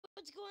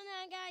What's going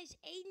on, guys?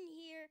 Aiden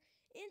here,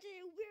 and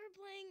today we're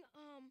playing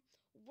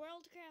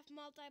Worldcraft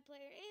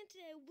multiplayer, and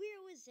today we're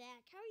with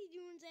Zach. How are you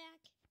doing,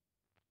 Zach?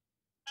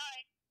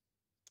 Hi.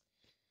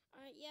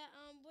 Yeah,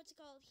 what's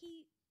it called?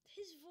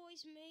 His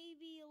voice may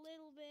be a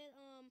little bit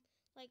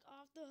like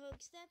off the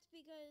hooks. That's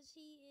because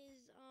he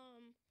is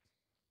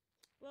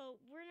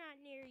well, we're not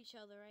near each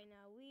other right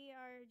now. We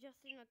are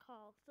just in a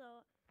call.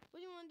 So,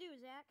 what do you want to do,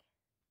 Zach?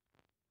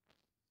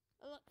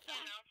 Oh, look, I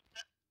don't know.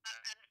 I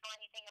don't know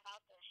anything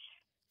about this.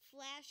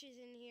 Flash is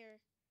in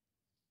here.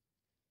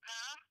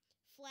 Huh?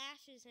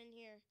 Flash is in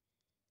here.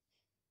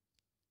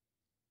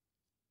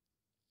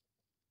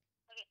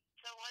 Okay,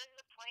 so what is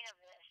the point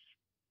of this?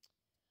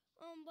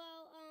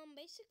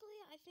 Basically,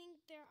 I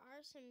think there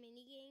are some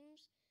mini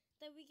games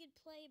that we could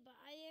play, but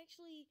I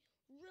actually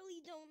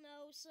really don't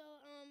know. So,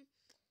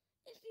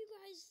 if you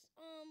guys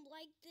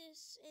like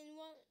this and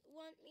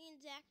want me and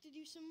Zach to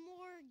do some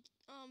more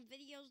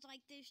videos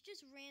like this,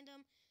 just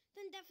random,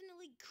 then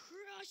definitely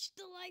crush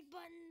the like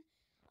button.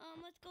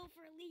 Let's go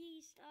for at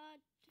least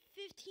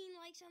 15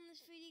 likes on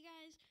this video,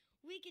 guys.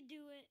 We could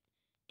do it.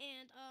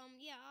 And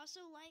yeah,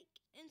 also like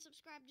and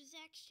subscribe to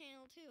Zach's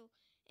channel too.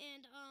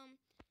 And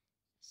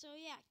so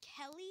yeah,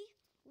 Kelly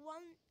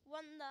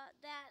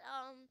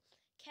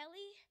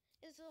Kelly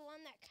is the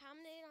one that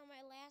commented on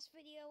my last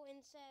video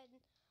and said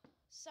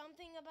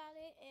something about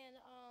it, and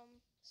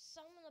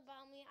something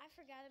about me. I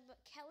forgot it,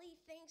 but Kelly,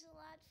 thanks a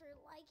lot for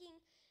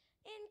liking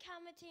and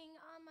commenting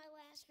on my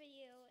last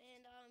video.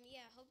 And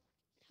yeah, hope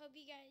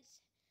you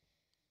guys.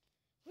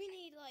 We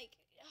need like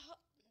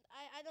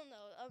I don't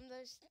know.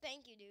 There's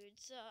thank you, dude.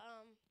 So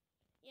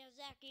yeah,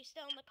 Zach, you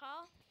still on the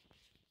call?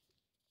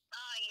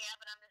 Yeah,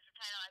 but I'm just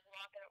kind of like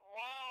walking.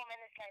 Whoa, I'm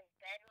in this guy's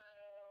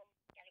bedroom.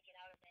 Gotta get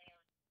out of there.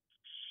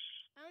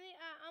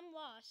 I'm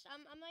lost.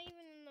 I'm not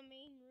even in the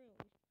main room.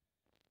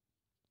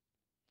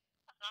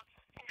 I'm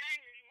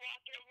just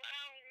walking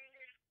around.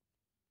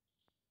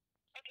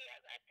 Okay,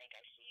 I think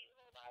I see you.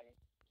 Hold on.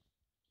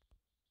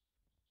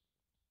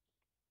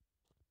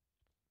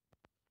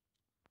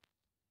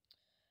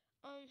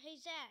 Hey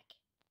Zach.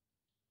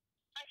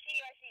 I see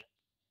you.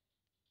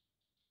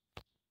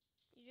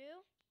 You do?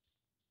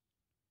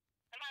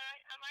 I'm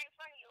right in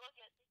front of you. Look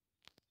at it.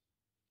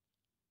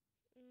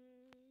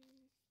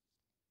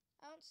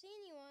 I don't see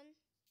anyone.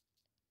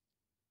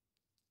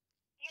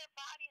 Your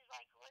body's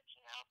like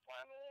glitching out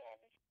for me,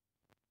 and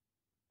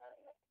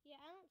Yeah,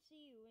 I don't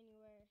see you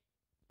anywhere.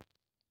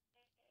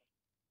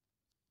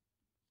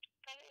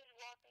 I'm just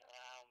walking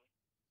around.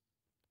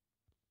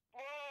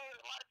 Whoa, there's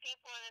a lot of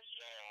people in this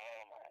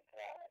jail. Oh my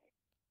god.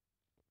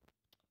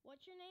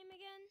 What's your name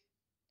again?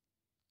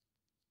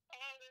 I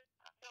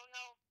don't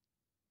know.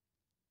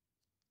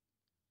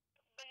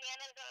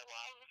 Bananas are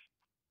love.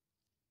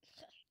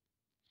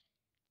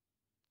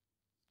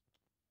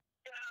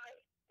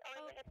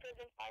 I'm in a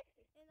prison fight.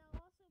 And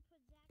I'll also put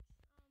Zach's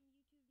YouTube name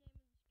in the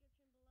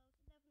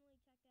description below,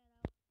 so definitely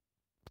check that out.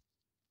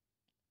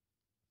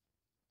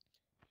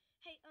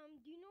 Hey,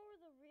 do you know where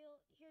the real...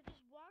 Here,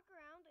 just walk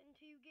around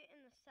until you get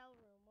in the cell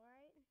room,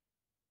 alright?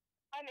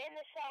 I'm in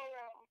the cell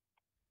room.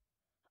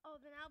 Oh,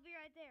 then I'll be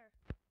right there.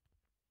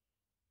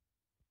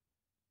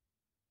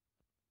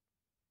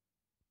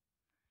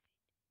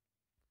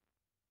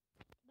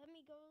 Let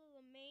me go to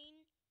the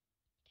main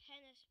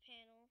tennis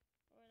panel,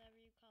 or whatever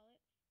you call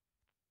it.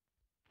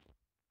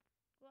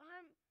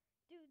 Well,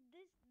 dude,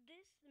 this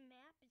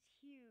map is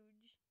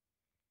huge.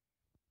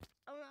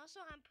 Oh, and also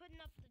I'm putting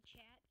up the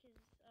chat,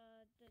 because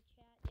the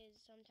chat is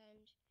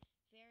sometimes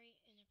very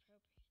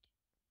inappropriate.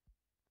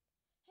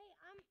 Hey,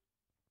 I'm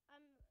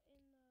in the...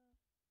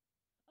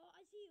 Oh,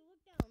 I see you.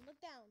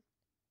 Look down.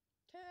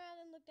 Turn around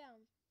and look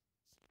down.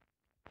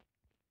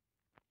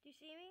 Do you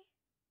see me?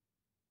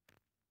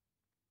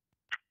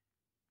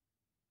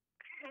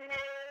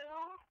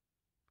 No.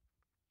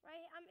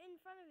 Right, I'm in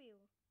front of you.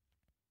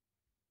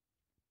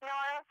 No,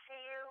 I don't see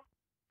you.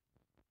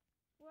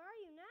 Where are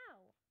you now?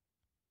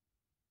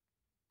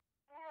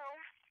 No.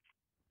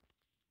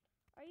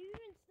 Are you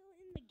even still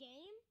in the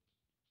game?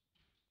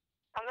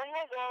 I'm in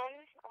the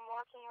game. I'm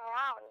walking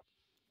around.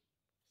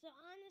 So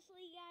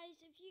honestly,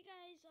 guys, if you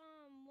guys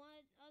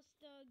want us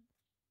to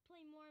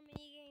play more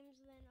mini games,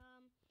 then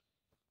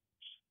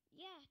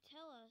yeah,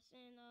 tell us,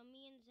 and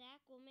me and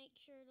Zach will make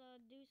sure to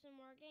do some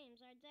more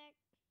games. Alright, Zach?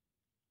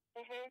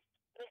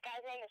 This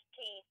guy's name is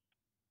T.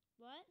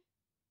 What?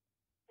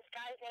 This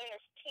guy's name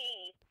is T.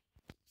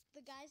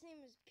 The guy's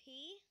name is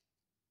P?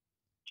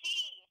 T.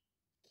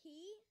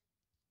 Key?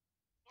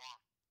 Yeah.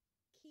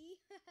 Key?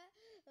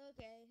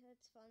 Okay,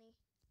 that's funny.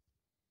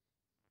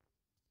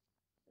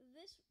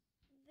 This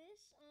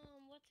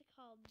what's it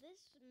called?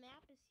 This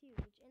map is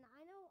huge, and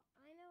I know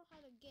how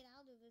to get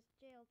out of this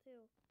jail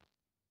too.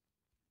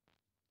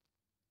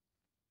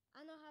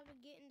 I know how to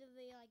get into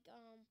the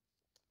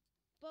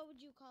what would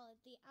you call it?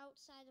 The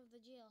outside of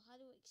the jail. How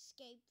to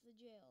escape the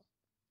jail.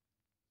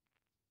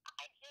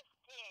 I just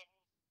did.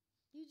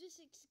 You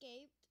just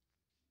escaped?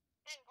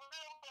 There's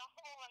literally a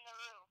hole in the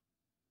roof.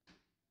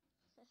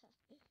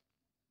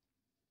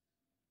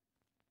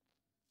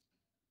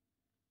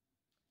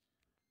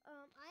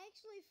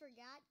 actually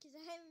forgot because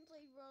I haven't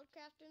played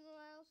Worldcraft in a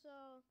while,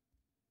 so.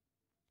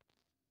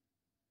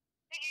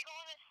 Like, you go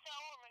in this cell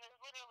room and there's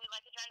literally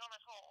like a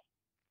ginormous hole.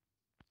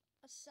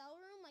 A cell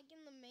room, like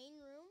in the main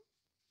room?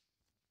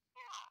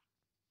 Yeah.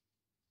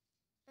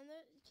 And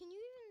can you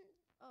even...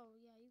 Oh,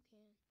 yeah, you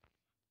can.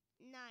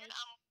 Nice. And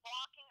I'm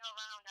walking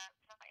around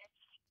outside.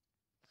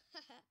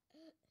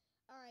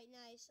 Alright,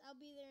 nice. I'll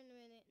be there in a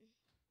minute.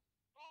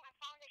 Oh, I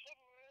found a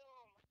hidden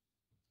room.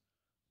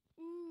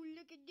 Ooh,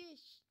 look at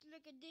this.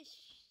 Look at this.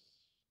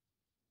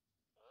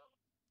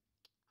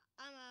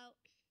 I'm out.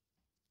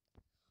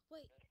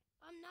 Wait,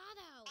 I'm not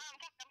out. I'm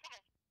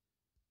coming.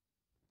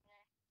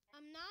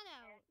 I'm not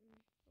out.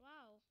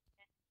 Wow.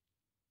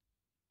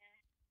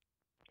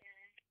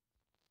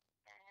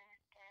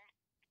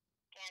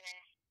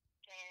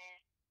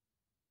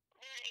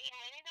 Dude,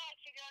 Aiden, we need to like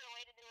figure out a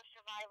way to do a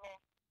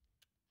survival.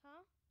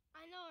 Huh?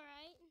 I know,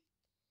 right?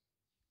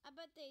 I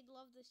bet they'd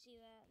love to see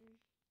that.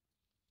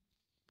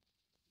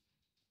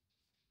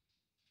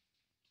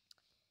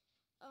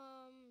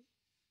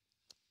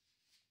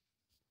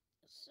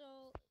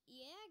 So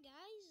yeah,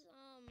 guys.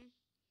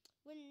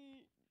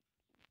 When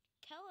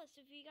tell us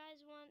if you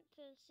guys want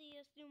to see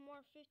us do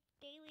more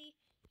daily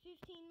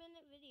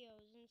 15-minute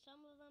videos, and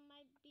some of them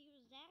might be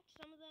with Zach.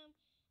 Some of them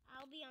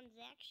I'll be on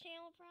Zach's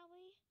channel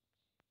probably.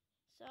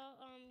 So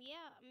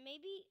yeah,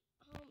 maybe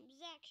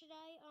Zach, should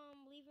I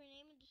leave your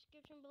name in the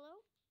description below?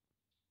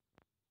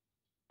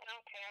 I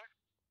don't care.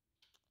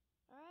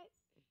 All right.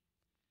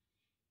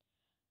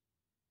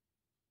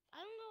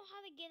 I don't know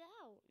how to get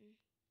out.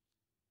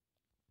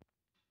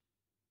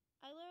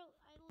 I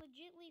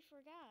legitly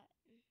forgot.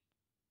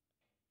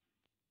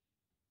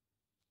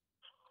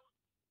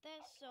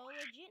 That's so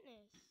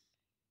legitness.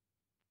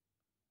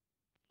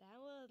 That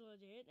was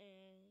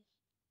legitness.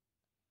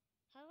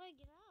 How do I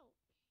get out?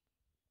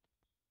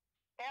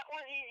 That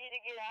was easy to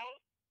get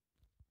out.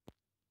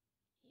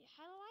 Yeah,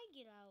 how do I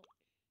get out?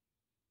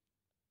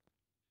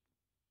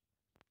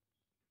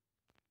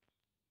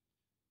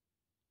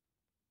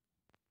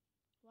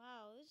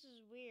 Wow, this is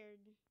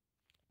weird.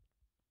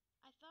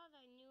 I thought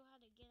I knew how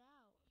to get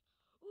out.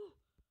 Ooh,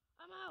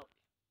 I'm out.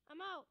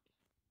 I'm out.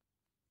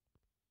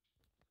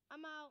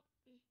 I'm out.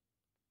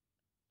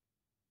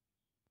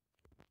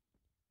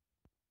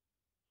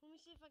 Let me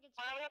see if I can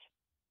spot you.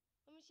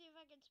 Let me see if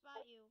I can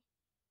spot you.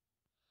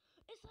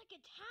 It's like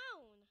a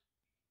town.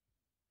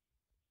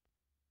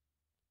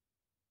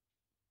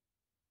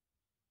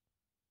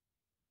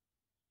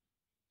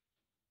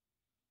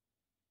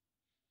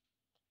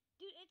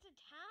 Dude, it's a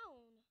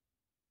town.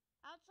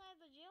 Outside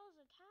the jail is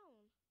a town.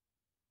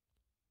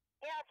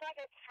 Yeah, it's like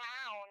a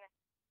town.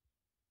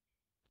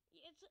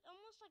 It's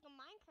almost like a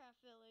Minecraft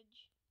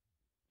village.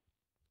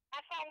 I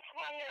found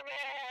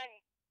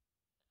Slenderman.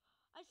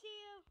 I see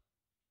you.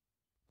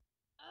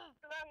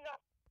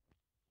 Slender.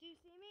 Do you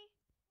see me?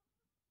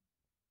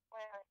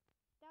 Where?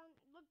 Down.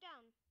 Look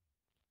down.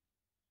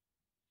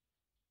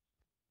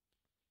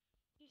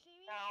 Do you see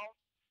me? No.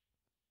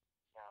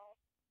 No.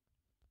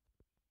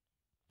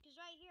 Because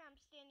right here, I'm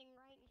standing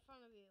right in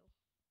front of you.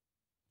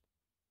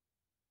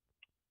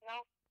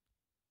 No.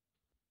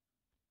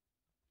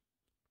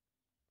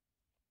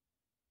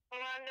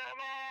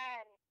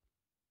 Slenderman.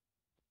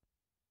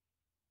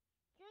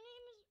 Your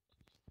name is...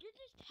 You're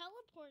just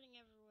teleporting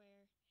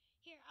everywhere.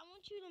 Here, I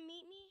want you to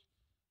meet me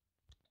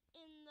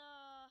in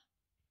the...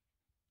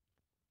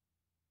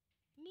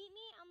 Meet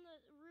me on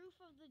the roof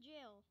of the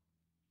jail.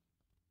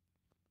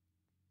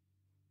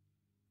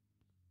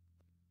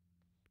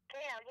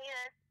 Okay, I'm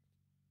here.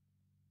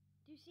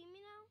 Do you see me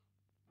now?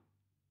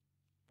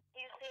 Do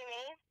you see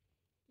me?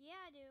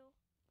 Yeah, I do.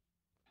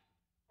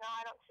 No,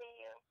 I don't see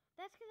you.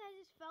 That's because I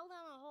just fell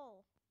down a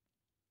hole.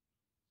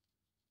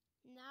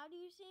 Now do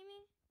you see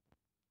me?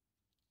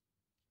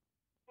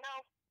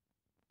 No.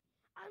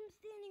 I'm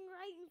standing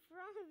right in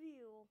front of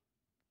you.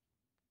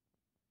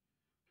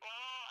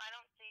 Oh, I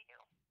don't see you.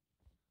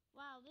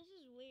 Wow, this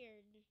is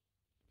weird.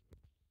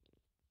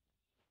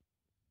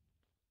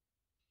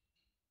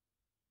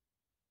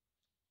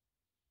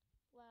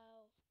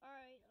 Wow.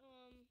 Alright,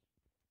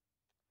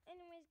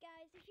 anyways,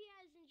 guys, if you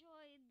guys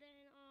enjoyed,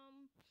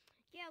 then,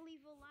 yeah,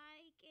 leave a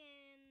like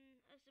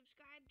and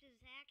subscribe to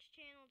Zach's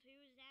channel,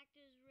 too. Zach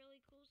does really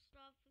cool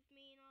stuff with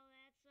me and all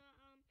that, so,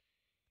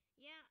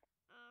 yeah,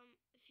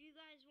 if you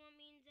guys want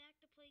me and Zach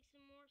to play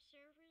some more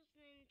servers,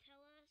 then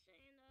tell us,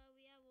 and,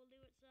 yeah, we'll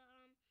do it, so,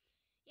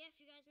 yeah, if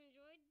you guys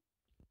enjoyed,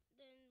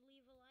 then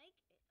leave a like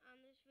on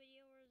this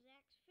video or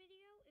Zach's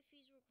video if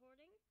he's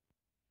recording.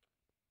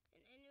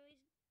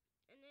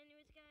 And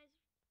anyways, guys,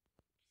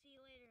 see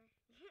you later.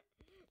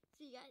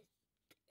 See you guys.